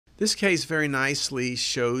This case very nicely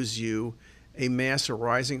shows you a mass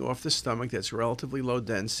arising off the stomach that's relatively low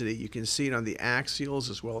density. You can see it on the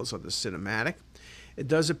axials as well as on the cinematic. It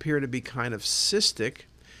does appear to be kind of cystic.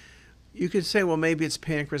 You could say, well, maybe it's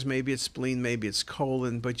pancreas, maybe it's spleen, maybe it's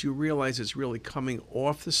colon, but you realize it's really coming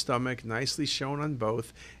off the stomach, nicely shown on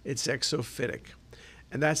both. It's exophytic.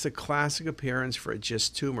 And that's the classic appearance for a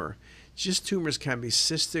GIST tumor. GIST tumors can be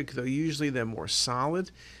cystic, though usually they're more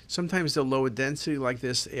solid. Sometimes they're lower density like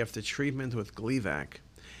this after treatment with Gleevec.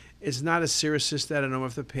 It's not a serous cystadenoma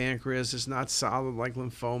of the pancreas. It's not solid like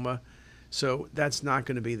lymphoma. So that's not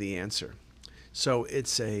going to be the answer. So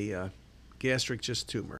it's a gastric GIST tumor.